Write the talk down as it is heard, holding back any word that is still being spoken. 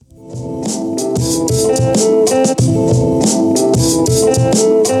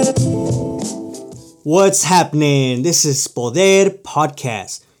What's happening? This is Poder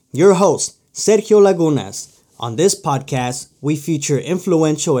Podcast. Your host, Sergio Lagunas. On this podcast, we feature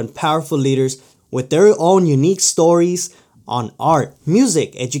influential and powerful leaders with their own unique stories on art,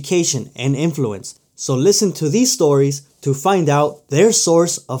 music, education, and influence. So listen to these stories to find out their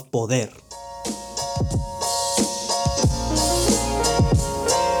source of poder.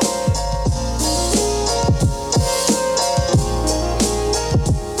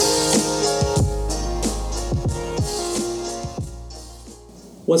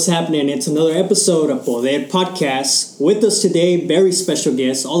 What's happening? It's another episode of Poder Podcast. With us today, very special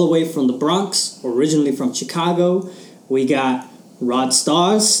guest, all the way from the Bronx, originally from Chicago. We got Rod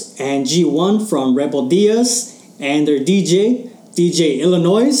Stars and G1 from Rebel Diaz and their DJ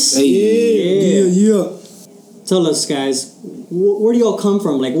Illinois. Hey. Yeah. Tell us, guys, where do y'all come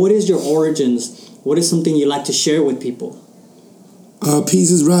from? Like, what is your origins? What is something you like to share with people?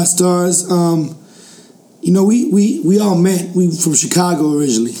 Pieces, Rod Stars. We all met. We from Chicago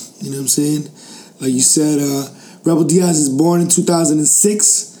originally. You know what I'm saying? Like you said, Rebel Diaz is born in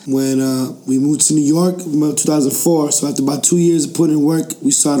 2006 when we moved to New York, 2004. So after about 2 years of putting in work,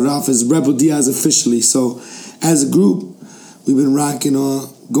 we started off as Rebel Diaz officially. So as a group, we've been rocking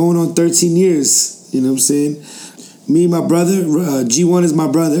going on 13 years. You know what I'm saying? Me and my brother, G1 is my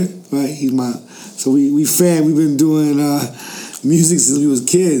brother, right? So we fam. We've been doing music since we was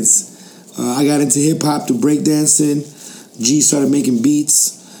kids. I got into hip-hop to breakdancing. G started making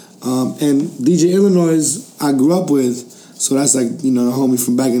beats. And DJ Illinois, I grew up with. So that's like, the homie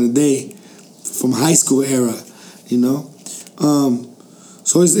from back in the day, from high school era,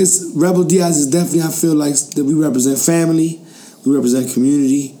 So it's Rebel Diaz is definitely, I feel like, that we represent family. We represent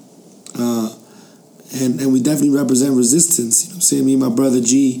community. And we definitely represent resistance. You know what I'm saying? Me and my brother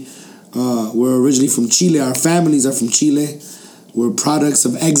G, we're originally from Chile. Our families are from Chile. We're products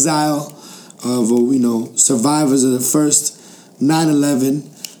of exile, of survivors of the first 9/11,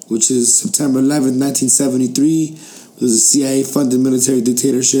 which is September 11th, 1973. It was a CIA-funded military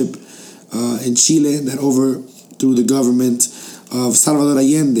dictatorship in Chile that overthrew the government of Salvador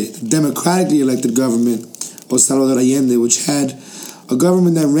Allende, the democratically elected government of Salvador Allende, which had a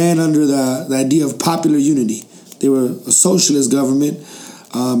government that ran under the idea of popular unity. They were a socialist government,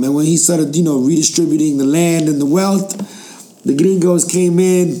 and when he started, redistributing the land and the wealth, the gringos came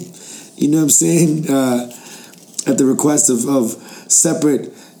in, at the request of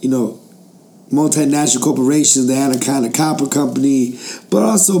separate, multinational corporations. They had a kind of copper company, but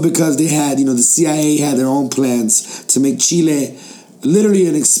also because they had, the CIA had their own plans to make Chile literally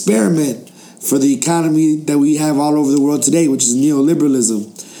an experiment for the economy that we have all over the world today, which is neoliberalism,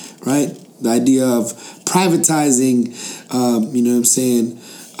 right? The idea of privatizing,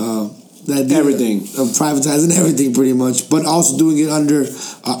 the idea everything of privatizing everything pretty much, but also doing it under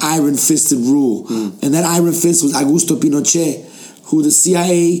iron-fisted rule. And that iron fist was Augusto Pinochet, who the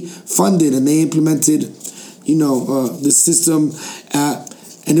CIA funded, and they implemented, the system,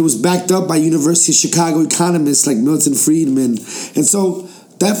 and it was backed up by University of Chicago economists like Milton Friedman. And so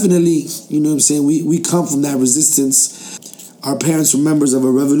definitely, we come from that resistance. Our parents were members of a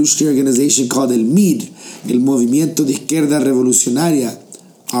revolutionary organization called El MIR, El Movimiento de Izquierda Revolucionaria.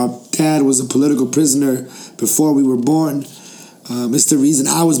 Our dad was a political prisoner before we were born. It's the reason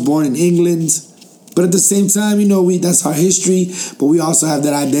I was born in England. But at the same time, that's our history. But we also have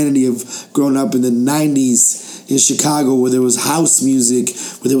that identity of growing up in the 90s in Chicago, where there was house music,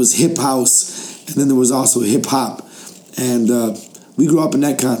 where there was hip house, and then there was also hip hop. And we grew up in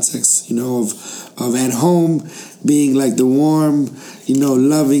that context, of at home being like the warm,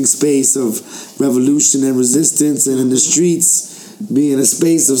 loving space of revolution and resistance, and in the streets being a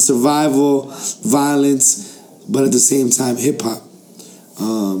space of survival, violence, but at the same time hip-hop.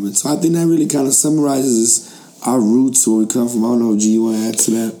 And so I think that really kind of summarizes our roots, where we come from. I don't know, G, you want to add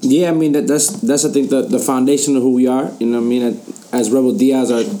to that? Yeah, I mean, that's I think the foundation of who we are. As Rebel Diaz,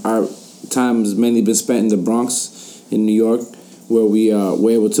 our time has mainly been spent in the Bronx, in New York, where we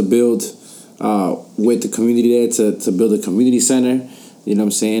were able to build with the community there to build a community center. You know what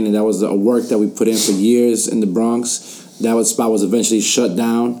I'm saying? And that was a work that we put in for years in the Bronx. That spot was eventually shut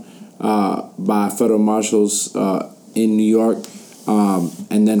down by federal marshals in New York.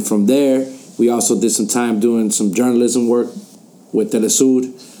 And then from there, we also did some time doing some journalism work with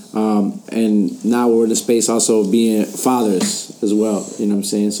Telesur. And now we're in the space also being fathers as well. You know what I'm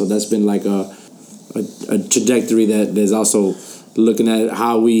saying? So that's been like a trajectory that there's also looking at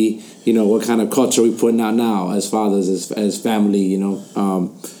how we, what kind of culture we putting out now as fathers, as family,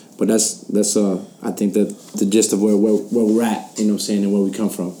 But that's I think that the gist of where we're at, and where we come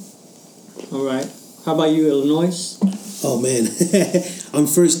from. All right. How about you, Illinois? Oh man, I'm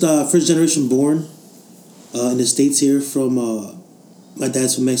first generation born in the States here from my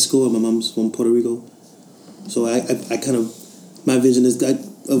dad's from Mexico and my mom's from Puerto Rico. So I kind of, my vision is that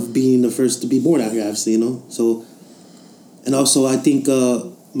of being the first to be born out here, obviously, you know. So, and also I think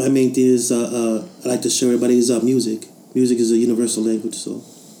my main thing is I like to show everybody is music. Music is a universal language, so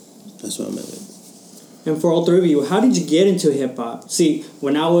that's what I'm at with. And for all three of you, how did you get into hip hop? See,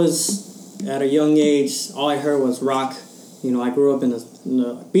 when I was at a young age, all I heard was rock. You know, I grew up in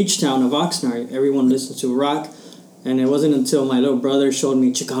the beach town of Oxnard. Everyone listened to rock. And it wasn't until my little brother showed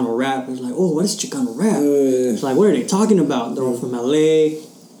me Chicano rap. I was like, oh, what is Chicano rap? It's like, what are they talking about? They're all from LA,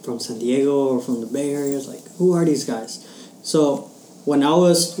 from San Diego, or from the Bay Area. It's like, who are these guys? So when I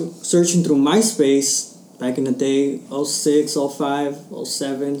was searching through MySpace back in the day, 06, 05,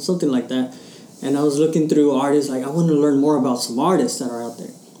 07, something like that, and I was looking through artists, like, I want to learn more about some artists that are out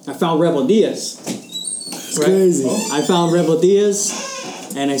there. I found Rebel Diaz. It's crazy. I found Rebel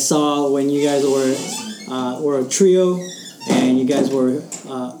Diaz, and I saw when you guys were a trio, and you guys were,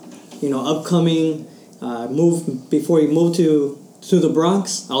 upcoming. Before you moved to the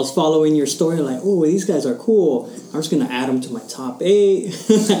Bronx. I was following your story, like, oh, these guys are cool. I'm just gonna add them to my top 8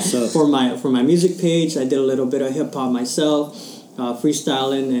 for my music page. I did a little bit of hip hop myself,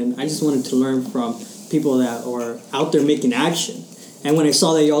 freestyling, and I just wanted to learn from people that were out there making action. And when I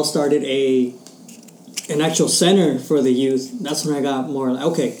saw that y'all started an actual center for the youth, that's when I got more like,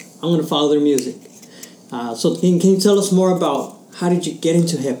 okay, I'm gonna follow their music. So can you tell us more about how did you get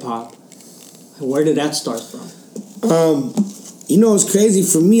into hip hop? Where did that start from? It's crazy.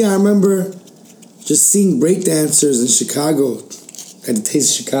 For me, I remember just seeing breakdancers in Chicago. At the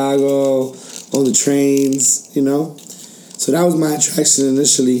Taste of Chicago, on the trains, So that was my attraction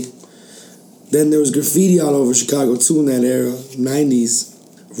initially. Then there was graffiti all over Chicago too in that era, 90s.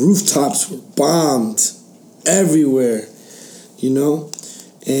 Rooftops were bombed everywhere,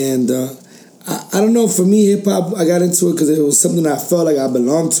 And I don't know, for me, hip-hop, I got into it because it was something I felt like I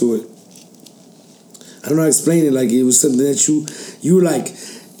belonged to it. I don't know how to explain it. Like, it was something that you were like,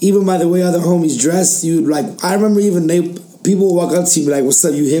 even by the way other homies dressed, you like, I remember even people would walk up to you and be like, what's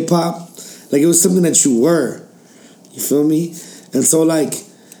up, you hip-hop? Like, it was something that you were. You feel me? And so, like,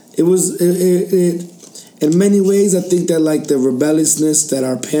 it was, in many ways, I think that, like, the rebelliousness that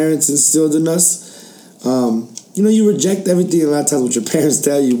our parents instilled in us, you reject everything a lot of times what your parents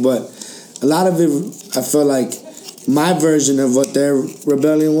tell you, but a lot of it, I felt like my version of what their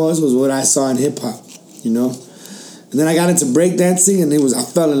rebellion was what I saw in hip-hop, And then I got into breakdancing, and I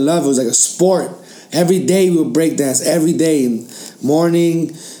fell in love. It was like a sport. Every day we would breakdance, every day, in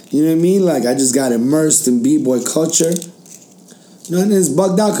morning, you know what I mean? Like, I just got immersed in b-boy culture. And it's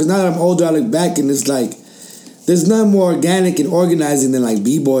bugged out, because now that I'm older, I look back, and it's like, there's nothing more organic and organizing than, like,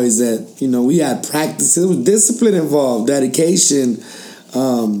 b-boys that, we had practice. There was discipline involved, dedication,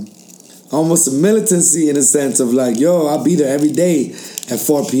 almost a militancy in a sense of like, yo, I'll be there every day at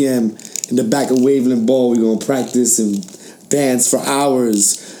 4 p.m. in the back of Waveland Bowl. We're going to practice and dance for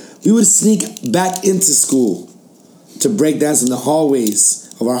hours. We would sneak back into school to break dance in the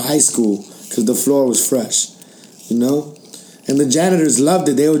hallways of our high school because the floor was fresh, And the janitors loved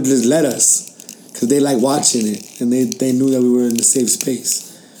it. They would just let us because they like watching it. And they knew that we were in a safe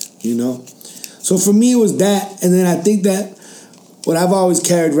space, So for me, it was that. And then I think that what I've always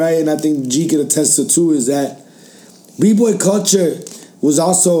carried, right, and I think G can attest to too, is that b-boy culture was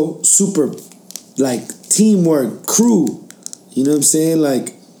also super, like, teamwork, crew. You know what I'm saying?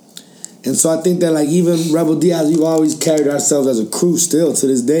 Like, and so I think that, like, even Rebel Diaz, we've always carried ourselves as a crew still to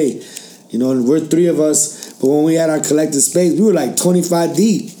this day. And we're 3 of us, but when we had our collective space, we were like 25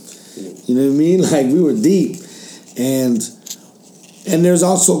 deep. You know what I mean? Like, we were deep. And there's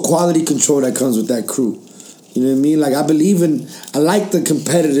also quality control that comes with that crew. You know what I mean? Like, I like the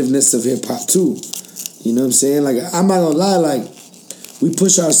competitiveness of hip-hop, too. You know what I'm saying? Like, I'm not gonna lie, like, we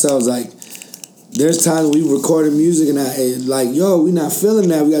push ourselves, like, there's times we recorded music and we not feeling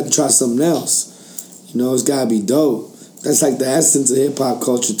that, we got to try something else. It's gotta be dope. That's like the essence of hip-hop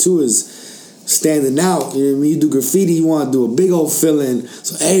culture, too, is standing out. You know what I mean? You do graffiti, you want to do a big old fill-in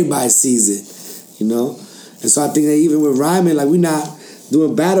so everybody sees it, And so I think that even with rhyming, like, we're not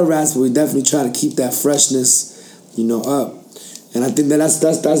doing battle raps, but we definitely try to keep that freshness, up. And I think that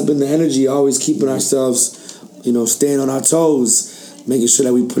that's been the energy, always keeping ourselves, staying on our toes, making sure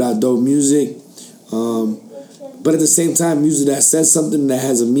that we put out dope music. But at the same time, music that says something that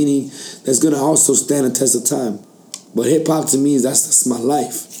has a meaning that's going to also stand the test of time. But hip-hop to me, that's my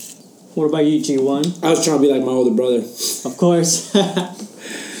life. What about you, G1? I was trying to be like my older brother. Of course.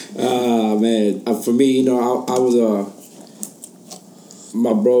 Man. For me, I was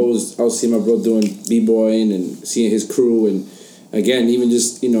I was seeing my bro doing b-boying and seeing his crew, and again, even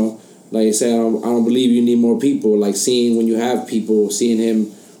just Like I said, I don't believe you need more people. Like seeing when you have people, seeing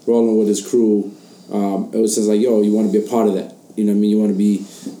him rolling with his crew, it was just like, yo, you want to be a part of that. You know what I mean? You want to be,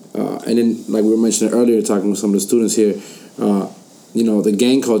 and then like we were mentioning earlier, talking with some of the students here, you know, the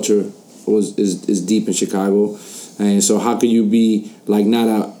gang culture is deep in Chicago, and so how can you be like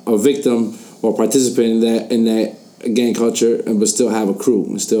not a victim or participant in that gang culture, but still have a crew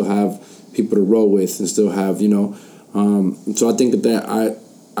and still have people to roll with and still have, you know, so I think that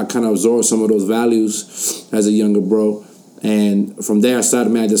I kind of absorbed some of those values as a younger bro, and from there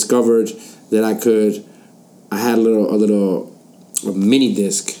I discovered that I had a mini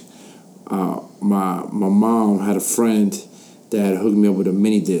disc. My mom had a friend that hooked me up with a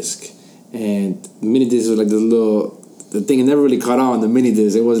mini disc, and the mini disc was like the thing never really caught on the mini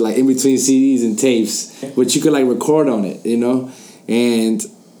disc. It was like in between CDs and tapes, but you could like record on it, you know. And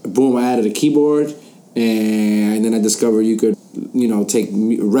boom, I added a keyboard, and then I discovered you could, you know, take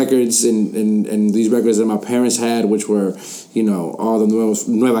records and these records that my parents had, which were, you know, all the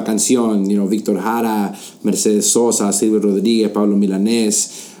Nueva Canción, you know, Victor Jara, Mercedes Sosa, Silvio Rodriguez, Pablo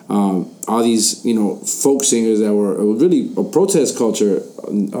Milanés, all these, you know, folk singers that were really a protest culture,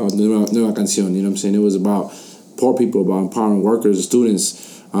 Nueva Canción, you know what I'm saying? It was about poor people, about empowering workers, students.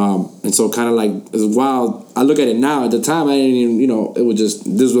 And so kind of like, it's wild. I look at it now. At the time, I didn't even, you know, it was just,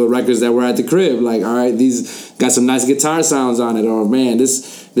 these were records that were at the crib. Like, all right, these got some nice guitar sounds on it. Or, man,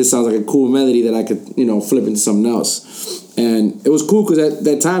 this sounds like a cool melody that I could, you know, flip into something else. And it was cool because at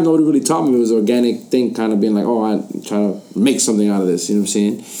that time, nobody really taught me. It was an organic thing, kind of being like, oh, I'm trying to make something out of this. You know what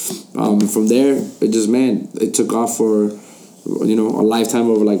I'm saying? And from there, it just, man, it took off for, you know, a lifetime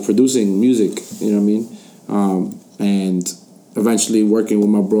of, like, producing music. You know what I mean? And eventually working with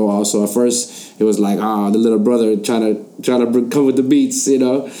my bro also. At first it was like the little brother trying to come with the beats, you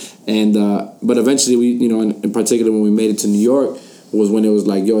know, and but eventually we, you know, in particular when we made it to New York was when it was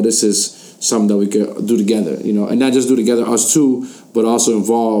like, yo, this is something that we could do together, you know, and not just do together us two, but also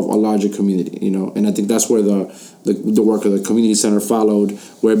involve a larger community, you know. And I think that's where the work of the community center followed,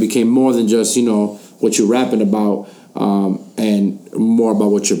 where it became more than just, you know, what you're rapping about, and more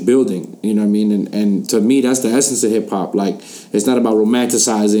about what you're building, you know what I mean? And to me, that's the essence of hip hop. Like, it's not about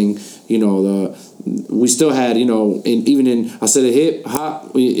romanticizing, you know, we still had, you know, even in, I said a hip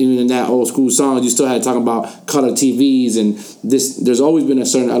hop, even in that old school song, you still had talking about color TVs and this, there's always been a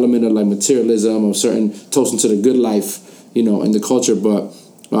certain element of like materialism or certain toasting to the good life, you know, in the culture. But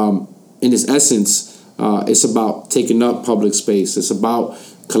in its essence, it's about taking up public space. It's about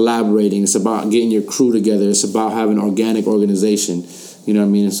collaborating. It's about getting your crew together. It's about having an organic organization. You know what I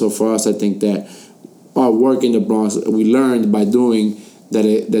mean? And so for us, I think that our work in the Bronx, we learned by doing that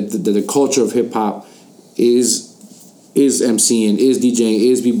the culture of hip hop is MCing, is DJing,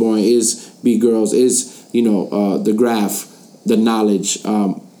 is b-boying, is b-girls, is, you know, the graph, the knowledge,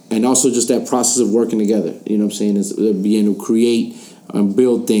 and also just that process of working together. You know what I'm saying? Is being able to create and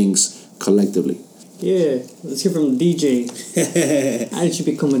build things collectively. Yeah, let's hear from the DJ. How did you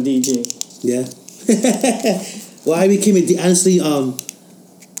become a DJ? Yeah. Well, I became a DJ. Honestly,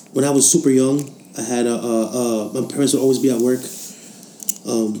 when I was super young, I had my parents would always be at work,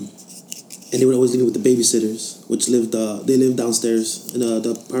 and they would always leave me with the babysitters, which lived downstairs in the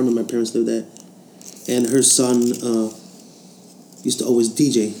apartment my parents lived at, and her son used to always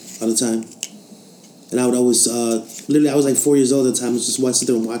DJ all the time, and I would always literally I was like 4 years old at the time, just sit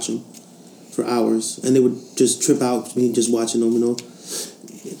there and watch him for hours, and they would just trip out me just watching them, you know.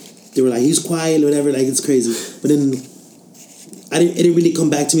 They were like, he's quiet or whatever, like it's crazy. But then it didn't really come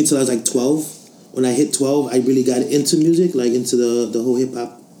back to me till I was like 12. When I hit 12, I really got into music, like into the whole hip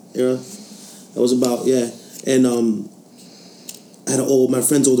hop era. That was about, yeah. And I had my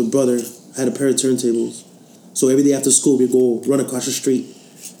friend's older brother had a pair of turntables. So every day after school, we'd go run across the street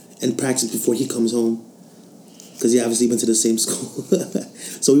and practice before he comes home. Because he obviously went to the same school.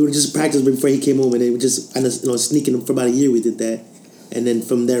 So we would just practice before he came home, and then we just, sneaking for about a year we did that. And then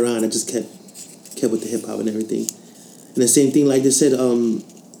from there on, I just kept with the hip hop and everything. And the same thing, like they said,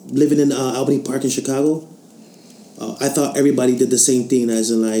 living in Albany Park in Chicago, I thought everybody did the same thing,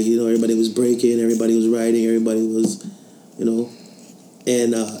 as in like, you know, everybody was breaking, everybody was riding, everybody was, you know.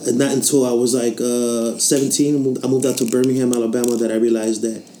 And not until I was like 17, I moved out to Birmingham, Alabama, that I realized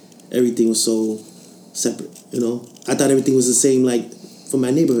that everything was so separate, you know. I thought everything was the same, like, from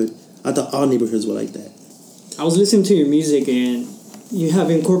my neighborhood. I thought all neighborhoods were like that. I was listening to your music, and you have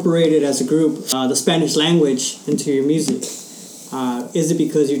incorporated as a group the Spanish language into your music. Is it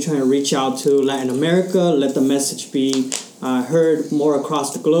because you're trying to reach out to Latin America, let the message be heard more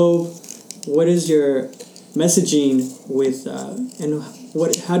across the globe? What is your messaging with, and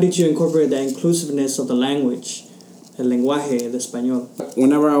how did you incorporate the inclusiveness of the language el lenguaje de español.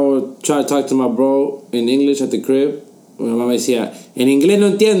 Whenever I would try to talk to my bro in English at the crib, mi mamá decía, en inglés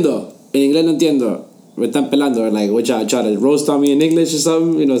no entiendo, me están pelando, like, what y'all try to roast on me in English or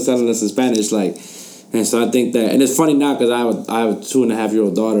something, you know, telling us in Spanish, like, and so I think that, and it's funny now because I have a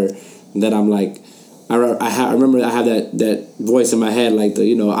 2.5-year-old daughter that I'm like, I remember I have that voice in my head, like the,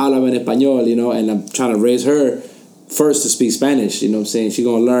 you know, háblame en español, you know, and I'm trying to raise her first to speak Spanish, you know what I'm saying? She's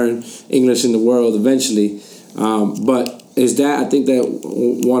going to learn English in the world eventually. But is that, I think that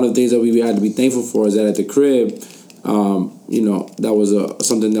one of the things that we had to be thankful for is that at the crib, you know, that was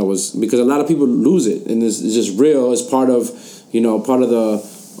something that was, because a lot of people lose it, and it's just real. It's part of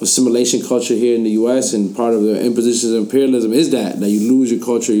the assimilation culture here in the U.S., and part of the impositions of imperialism is that you lose your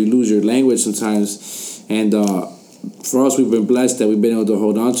culture, you lose your language sometimes. And for us, we've been blessed that we've been able to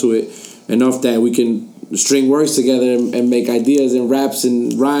hold on to it enough that we can string words together and make ideas and raps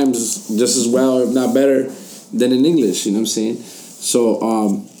and rhymes just as well, if not better, than in English. You know what I'm saying? So,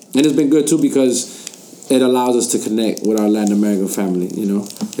 and it's been good too because it allows us to connect with our Latin American family. You know,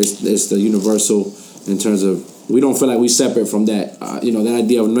 it's the universal in terms of, we don't feel like we separate from that. You know, that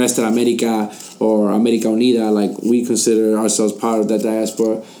idea of Nuestra America or America Unida, like we consider ourselves part of that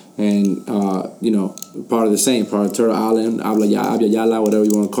diaspora and, you know, part of the same, part of Turtle Island, Abya Yala, whatever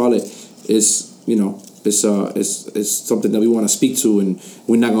you want to call it. It's, you know, it's something that we want to speak to, and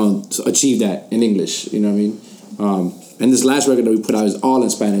we're not going to achieve that in English. You know what I mean? And this last record that we put out is all in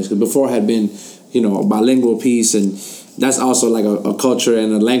Spanish, because before it had been, you know, a bilingual piece, and that's also like a culture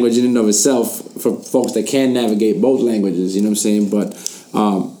and a language in and of itself for folks that can navigate both languages, you know what I'm saying? But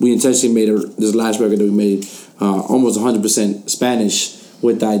we intentionally made this last record that we made almost 100% Spanish,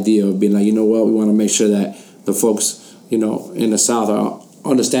 with the idea of being like, you know what, we want to make sure that the folks, you know, in the South are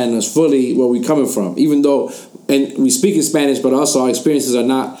understanding us fully where we're coming from, even though, and we speak in Spanish, but also our experiences are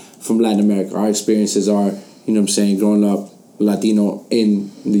not from Latin America. Our experiences are, you know what I'm saying, growing up Latino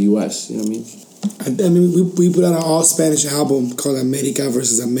in the U.S., you know what I mean? I mean, we put out an all-Spanish album called America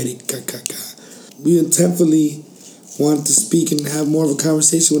versus America. We intentionally wanted to speak and have more of a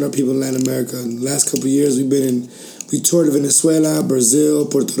conversation with our people in Latin America. In the last couple of years, we toured Venezuela, Brazil,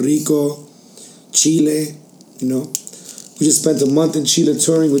 Puerto Rico, Chile, you know. We just spent a month in Chile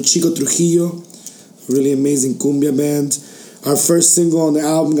touring with Chico Trujillo, a really amazing cumbia band. Our first single on the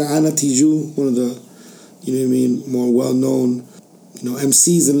album got Ana Tijoux, one of the, you know what I mean, more well-known, you know,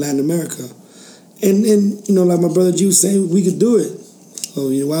 MCs in Latin America. And you know, like my brother G was saying, we could do it. So,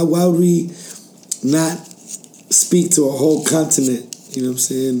 you know, why would we not speak to a whole continent, you know what I'm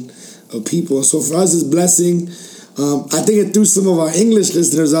saying, of people? So for us, it's a blessing. I think it threw some of our English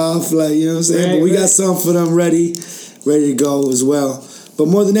listeners off, like, you know what I'm saying? But we got something for them ready to go as well. But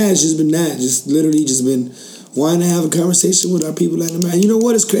more than that, it's just been that. Just literally just been wanting to have a conversation with our people in Latin America. And you know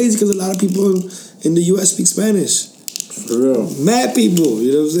what? It's crazy because a lot of people in the U.S. speak Spanish. For real. Mad people,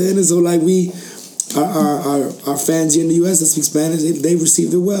 you know what I'm saying? And so, like, our fans here in the U.S. that speak Spanish, they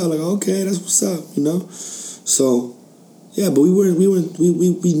received it well. Like, okay, that's what's up, you know? So, yeah, but we knew what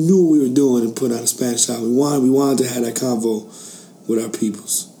we were doing and put out a Spanish album. We wanted to have that convo with our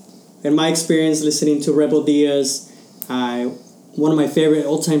peoples. In my experience listening to Rebel Diaz, one of my favorite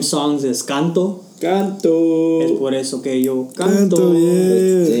old-time songs is Canto. Canto. Es por eso que yo canto.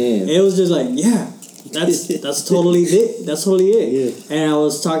 Yeah. It was just like, yeah, that's totally it. That's totally it. Yeah. And I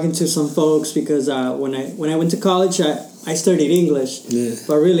was talking to some folks because when I went to college, I studied English,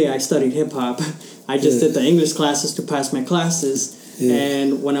 but really I studied hip hop. I just did the English classes to pass my classes. Yeah.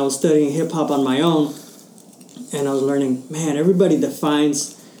 And when I was studying hip hop on my own, and I was learning, man, everybody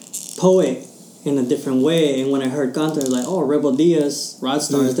defines poet in a different way. And when I heard Canto, I was like, oh, Rebel Diaz, Rod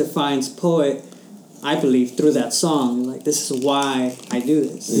Stars defines poet, I believe, through that song. Like, this is why I do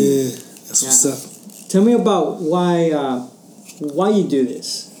this. Yeah, that's what's up. Tell me about why you do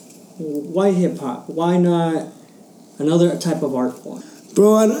this. Why hip hop? Why not another type of art form?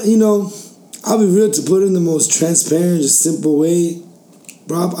 Bro, I'll be real, to put it in the most transparent, just simple way.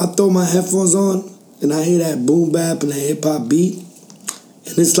 Bro, I throw my headphones on and I hear that boom bap and that hip hop beat,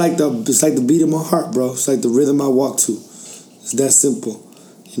 and it's like the beat of my heart, bro. It's like the rhythm I walk to. It's that simple.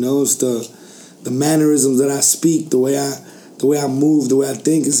 You know, it's the mannerisms that I speak, the way I move, the way I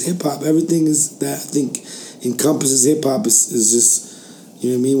think is hip hop. Everything is that I think encompasses hip hop is just, you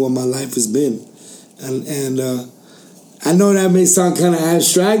know what I mean, what my life has been. And I know that may sound kind of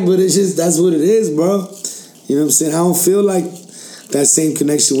abstract, but it's just, that's what it is, bro. You know what I'm saying? I don't feel like that same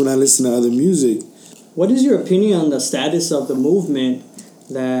connection when I listen to other music. What is your opinion on the status of the movement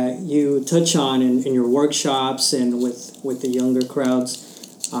that you touch on in your workshops and with the younger crowds?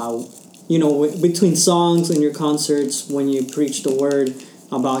 You know, between songs and your concerts, when you preach the word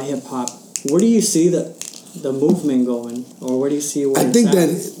about hip hop, where do you see the movement going, or where do you see? I think that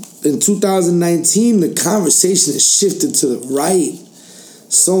in 2019 the conversation has shifted to the right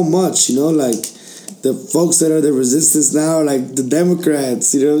so much. Like the folks that are the resistance now, like the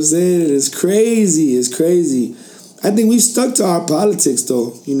Democrats. You know what I'm saying? It's crazy. It's crazy. I think we've stuck to our politics,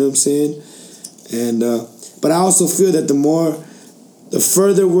 though. You know what I'm saying? And but I also feel that the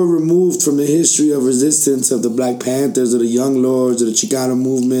further we're removed from the history of resistance of the Black Panthers or the Young Lords or the Chicano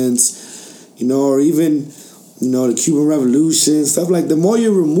movements, or even, the Cuban Revolution, stuff like, the more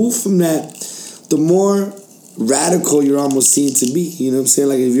you're removed from that, the more radical you're almost seen to be. You know what I'm saying?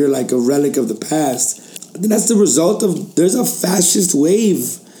 Like, if you're like a relic of the past, then that's the result of, there's a fascist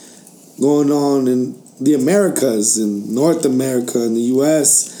wave going on in the Americas, in North America, in the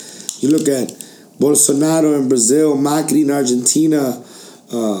U.S. You look at Bolsonaro in Brazil, Macri in Argentina,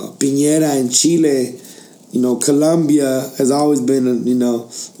 Piñera in Chile. Colombia has always been,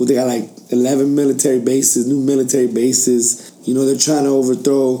 they got like 11 military bases, new military bases. They're trying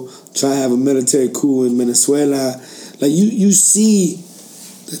to try to have a military coup in Venezuela. Like, you see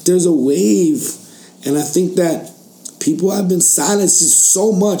that there's a wave. And I think that people have been silenced just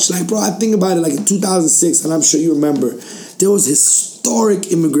so much. Like, bro, I think about it, like in 2006, and I'm sure you remember, there was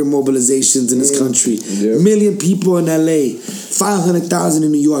historic immigrant mobilizations in this country. Yep. Million people in LA, 500,000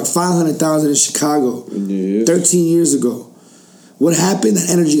 in New York, 500,000 in Chicago, 13 years ago. What happened? That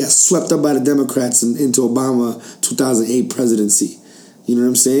energy got swept up by the Democrats into Obama 2008 presidency. You know what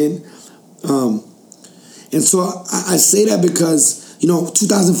I'm saying? And so I say that because,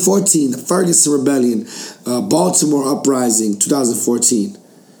 2014, the Ferguson Rebellion, Baltimore Uprising, 2014.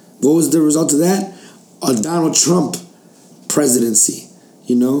 What was the result of that? A Donald Trump presidency,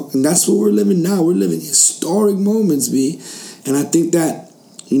 and that's what we're living now. We're living historic moments, B. And I think that,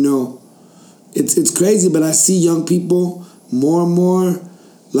 it's crazy, but I see young people more and more,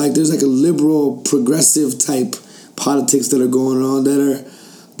 like there's like a liberal, progressive type politics that are going on that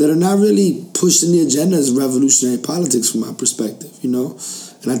are not really pushing the agenda as revolutionary politics from my perspective, And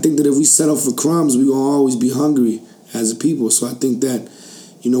I think that if we settle for crumbs, we're going to always be hungry as a people. So I think that,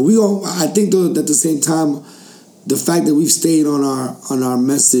 I think though that at the same time, the fact that we've stayed on our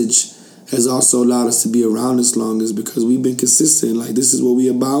message has also allowed us to be around this long is because we've been consistent. Like, this is what we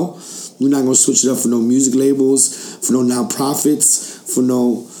about. We're not going to switch it up for no music labels, for no nonprofits, for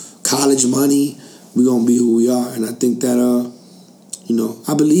no college money. We're going to be who we are. And I think that,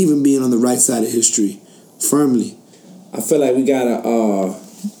 I believe in being on the right side of history, firmly. I feel like we got to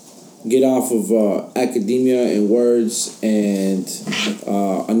get off of academia and words and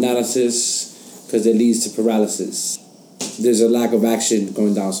analysis, because it leads to paralysis. There's a lack of action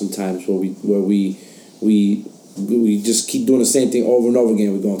going down sometimes where we just keep doing the same thing over and over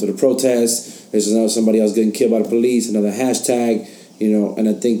again. We're going to the protest. There's somebody else getting killed by the police. Another hashtag. And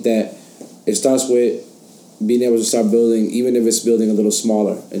I think that it starts with being able to start building, even if it's building a little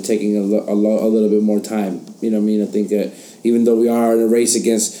smaller and taking a little bit more time. You know what I mean? I think that even though we are in a race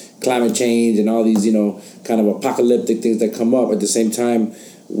against climate change and all these, kind of apocalyptic things that come up, at the same time,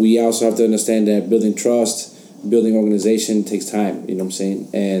 we also have to understand that building trust, building organization takes time, you know what I'm saying?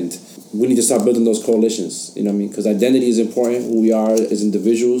 And we need to start building those coalitions, you know what I mean? Because identity is important, who we are as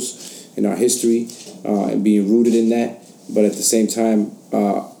individuals, in our history, and being rooted in that. But at the same time,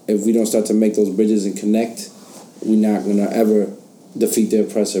 if we don't start to make those bridges and connect, we're not going to ever defeat the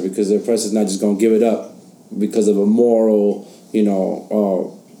oppressor, because the oppressor is not just going to give it up because of a moral,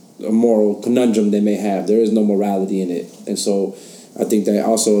 a moral conundrum they may have. There is no morality in it. And so I think that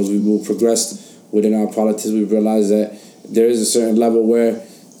also as we will progress within our politics, we realize that there is a certain level where,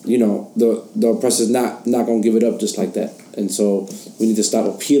 the oppressor is not going to give it up just like that. And so we need to stop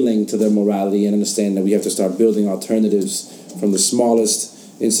appealing to their morality and understand that we have to start building alternatives from the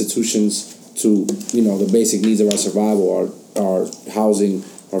smallest institutions to, the basic needs of our survival, our housing,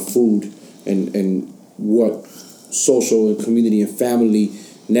 our food, and what social and community and family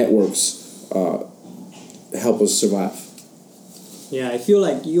networks help us survive. Yeah, I feel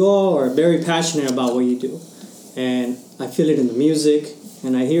like you all are very passionate about what you do. And I feel it in the music,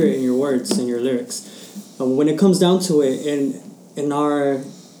 and I hear it in your words and your lyrics. When it comes down to it, in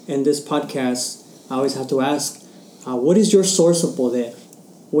this podcast, I always have to ask, what is your source of poder?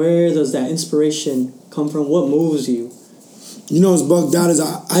 Where does that inspiration come from? What moves you? What's bugged out is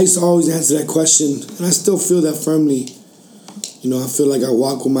I used to always answer that question, and I still feel that firmly. I feel like I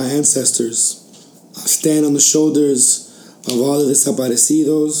walk with my ancestors. I stand on the shoulders of all of the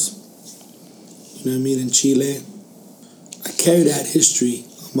desaparecidos, in Chile. I carry that history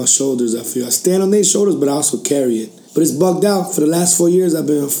on my shoulders, I feel. I stand on their shoulders, but I also carry it. But it's bugged out. For the last 4 years, I've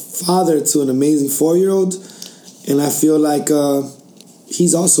been a father to an amazing 4-year-old, and I feel like,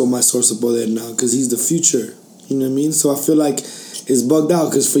 he's also my source of poder now because he's the future. You know what I mean? So I feel like it's bugged out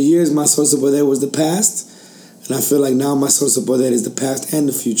because for years my source of poder was the past, and I feel like now my source of poder is the past and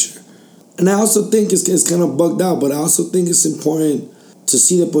the future. And I also think it's kind of bugged out, but I also think it's important to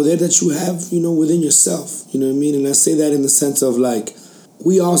see the poder that you have, you know, within yourself. You know what I mean? And I say that in the sense of like,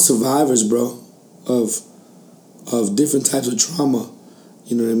 we all survivors, bro, of different types of trauma.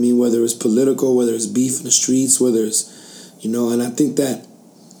 You know what I mean? Whether it's political, whether it's beef in the streets, whether it's, you know, and I think that,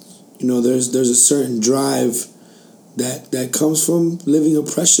 you know, there's a certain drive that comes from living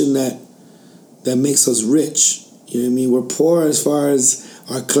oppression that makes us rich. You know what I mean? We're poor as far as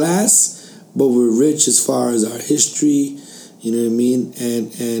our class, but we're rich as far as our history. You know what I mean?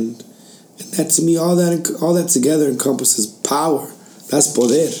 And that, to me, all that together encompasses power. That's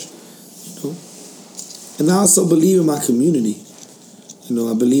poder, you know? And I also believe in my community. You know,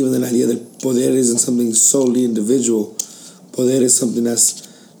 I believe in the idea that poder isn't something solely individual. Poder is something that's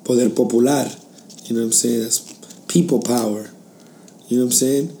poder popular. You know what I'm saying? That's people power. You know what I'm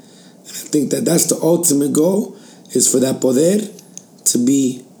saying? And I think that that's the ultimate goal, is for that poder to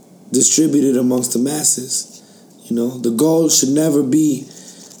be distributed amongst the masses. You know, the goal should never be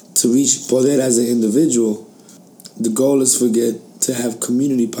to reach poder as an individual. The goal is to have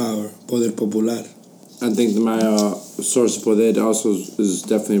community power, poder popular. I think my source of poder also is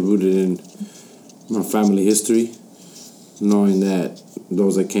definitely rooted in my family history, knowing that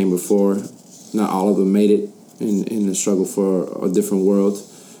those that came before, not all of them made it in the struggle for a different world.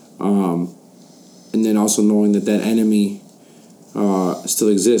 And then also knowing that enemy still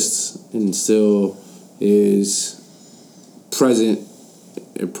exists and still is present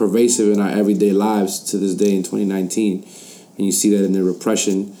and pervasive in our everyday lives to this day in 2019. And you see that in the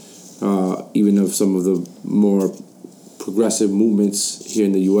repression, even of some of the more progressive movements here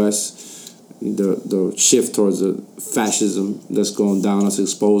in the U.S., the shift towards the fascism that's going down, us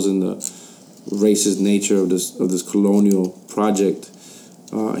exposing the racist nature of this colonial project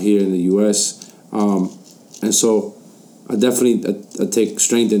here in the U.S. And so I definitely I take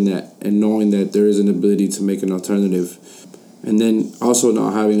strength in that, and knowing that there is an ability to make an alternative. And then also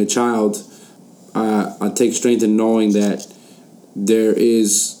now having a child, I take strength in knowing that there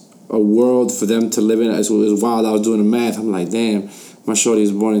is a world for them to live in. It was wild. I was doing the math. I'm like, damn, my shorty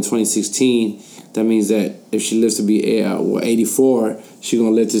was born in 2016. That means that if she lives to be 84, she's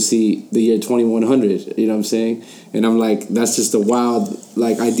going to live to see the year 2100. You know what I'm saying? And I'm like, that's just a wild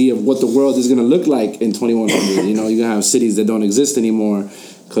idea of what the world is going to look like in 2100. You know, you're going to have cities that don't exist anymore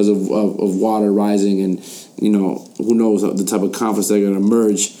because of water rising, and, you know, who knows the type of conflicts that are going to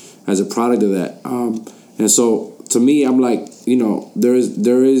emerge as a product of that. And so to me, I'm like, you know, there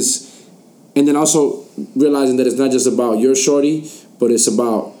is, and then also realizing that it's not just about your shorty, but it's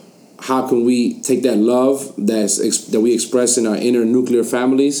about how can we take that love that we express in our inner nuclear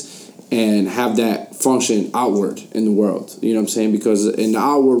families and have that function outward in the world. You know what I'm saying? Because in the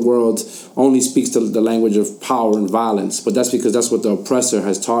outward world only speaks to the language of power and violence, but that's because that's what the oppressor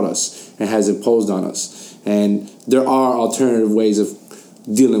has taught us and has imposed on us. And there are alternative ways of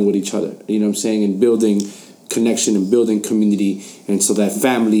dealing with each other, you know what I'm saying, and building connection and building community. And so that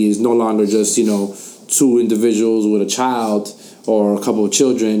family is no longer just, you know, two individuals with a child or a couple of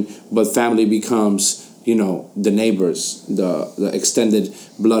children, but family becomes, you know, the neighbors, the extended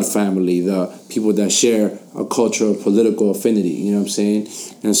blood family, the people that share a cultural, political affinity, you know what I'm saying?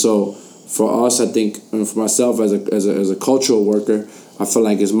 And so for us, I think, and for myself as a cultural worker, I feel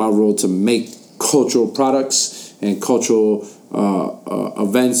like it's my role to make cultural products and cultural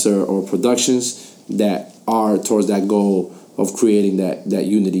events or productions that are towards that goal of creating that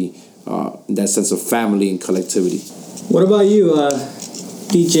unity, that sense of family and collectivity. What about you,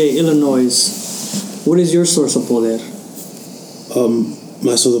 DJ Illinois? What is your source of poder?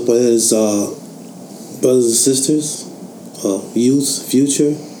 My source of poder is brothers and sisters, youth,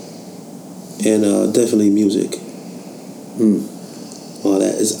 future, and definitely music. All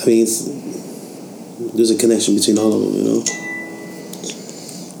that is, I mean, there's a connection between all of them, you know.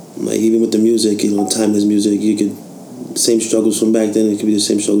 Like even with the music, you know, timeless music, you could, same struggles from back then, it could be the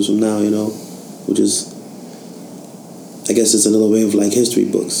same struggles from now, you know, which is, I guess it's another way of like history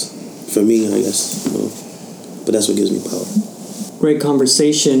books for me, I guess, you know. But that's what gives me power. Great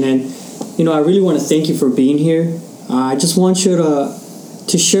conversation, and you know, I really want to thank you for being here. I just want you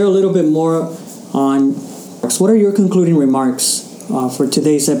to share a little bit more on what are your concluding remarks for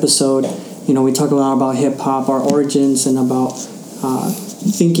today's episode. You know, we talk a lot about hip hop, our origins, and about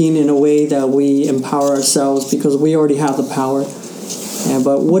thinking in a way that we empower ourselves because we already have the power.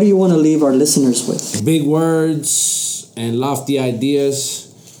 But what do you want to leave our listeners with? Big words and lofty ideas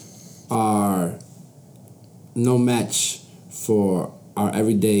are no match for our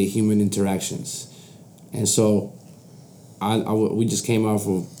everyday human interactions. And so we just came off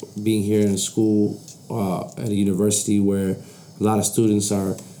of being here in school at a university where a lot of students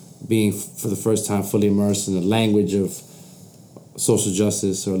are being, for the first time, fully immersed in the language of social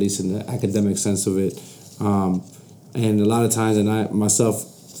justice, or at least in the academic sense of it. And a lot of times, and I myself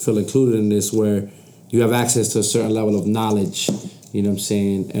feel included in this, where you have access to a certain level of knowledge, you know what I'm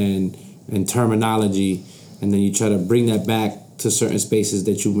saying, and terminology, and then you try to bring that back to certain spaces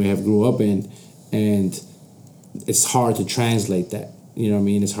that you may have grew up in, and it's hard to translate that. You know what I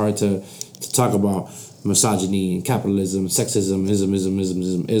mean? It's hard to talk about misogyny and capitalism, sexism,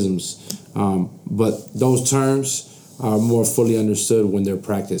 isms. But those terms are more fully understood when they're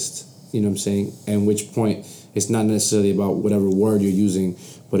practiced. You know what I'm saying? And which point it's not necessarily about whatever word you're using,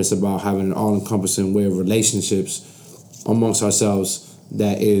 but it's about having an all-encompassing way of relationships amongst ourselves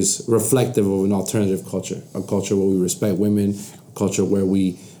that is reflective of an alternative culture, a culture where we respect women, a culture where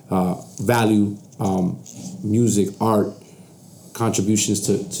we value music, art, contributions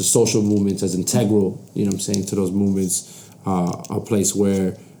to social movements as integral, you know what I'm saying, to those movements, a place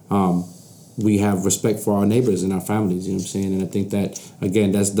where we have respect for our neighbors and our families, you know what I'm saying? And I think that,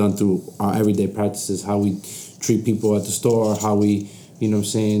 again, that's done through our everyday practices, how we treat people at the store, how we, you know what I'm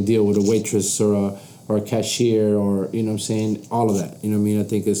saying, deal with a waitress or a cashier, or, you know what I'm saying, all of that. You know what I mean? I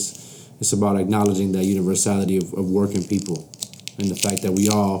think it's about acknowledging that universality of working people and the fact that we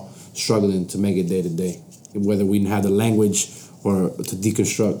all struggling to make it day to day, whether we have the language or to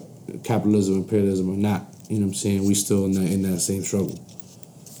deconstruct capitalism, imperialism or not. You know what I'm saying? We still in that same struggle.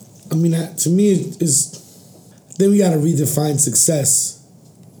 I mean, to me, then we got to redefine success.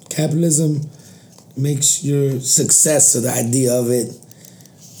 Capitalism makes your success, or the idea of it,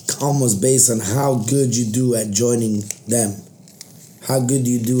 almost based on how good you do at joining them. How good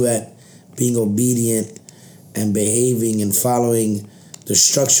you do at being obedient and behaving and following the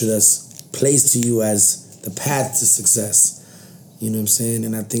structure that's placed to you as the path to success. You know what I'm saying?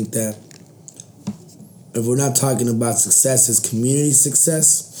 And I think that if we're not talking about success as community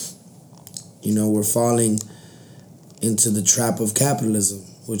success, you know, we're falling into the trap of capitalism,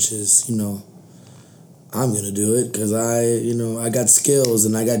 which is, you know, I'm going to do it because I got skills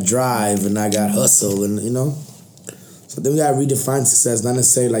and I got drive and I got hustle and, you know. So then we got to redefine success, not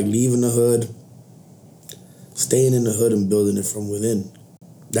necessarily like leaving the hood, staying in the hood and building it from within.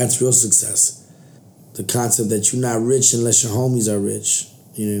 That's real success. The concept that you're not rich unless your homies are rich.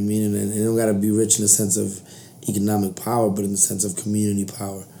 You know what I mean? And you don't got to be rich in the sense of economic power, but in the sense of community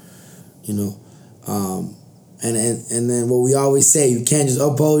power. You know? And then what we always say, you can't just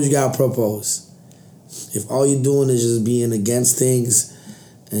oppose, you got to propose. If all you're doing is just being against things,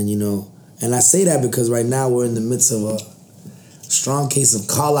 and, you know, and I say that because right now we're in the midst of a strong case of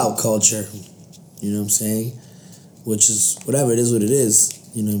call-out culture. You know what I'm saying? Which is, whatever, it is what it is.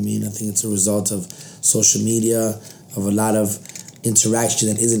 You know what I mean? I think it's a result of social media, of a lot of interaction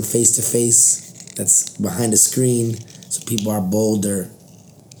that isn't face-to-face, that's behind a screen, so people are bolder.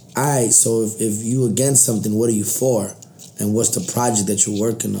 Alright, so if you against something, what are you for? And what's the project that you're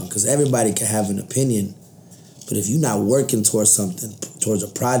working on? Because everybody can have an opinion, but if you're not working towards something, towards a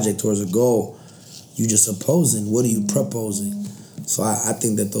project, towards a goal, you just opposing. What are you proposing? So I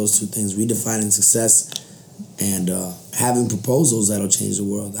think that those two things, redefining success and having proposals that'll change the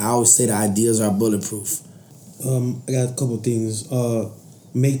world. I always say the ideas are bulletproof. I got a couple of things.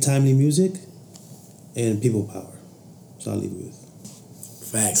 Make timely music and people power. So I'll leave it with.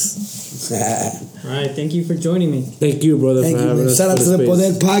 Facts. All right, thank you for joining me. Thank you, brother, Thank for you, having man. us. Shout out to the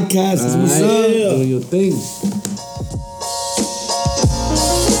Poder Podcast. That's what's up. Doing your thing.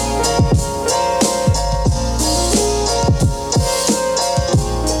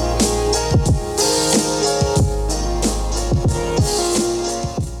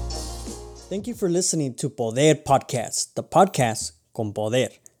 Thank you for listening to Poder Podcast, the podcast con poder.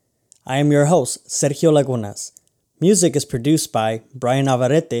 I am your host, Sergio Lagunas. Music is produced by Brian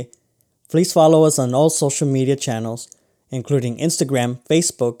Navarrete. Please follow us on all social media channels, including Instagram,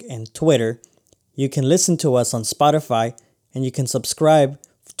 Facebook, and Twitter. You can listen to us on Spotify, and you can subscribe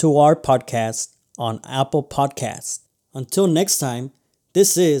to our podcast on Apple Podcasts. Until next time,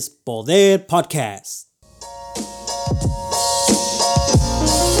 this is Poder Podcast.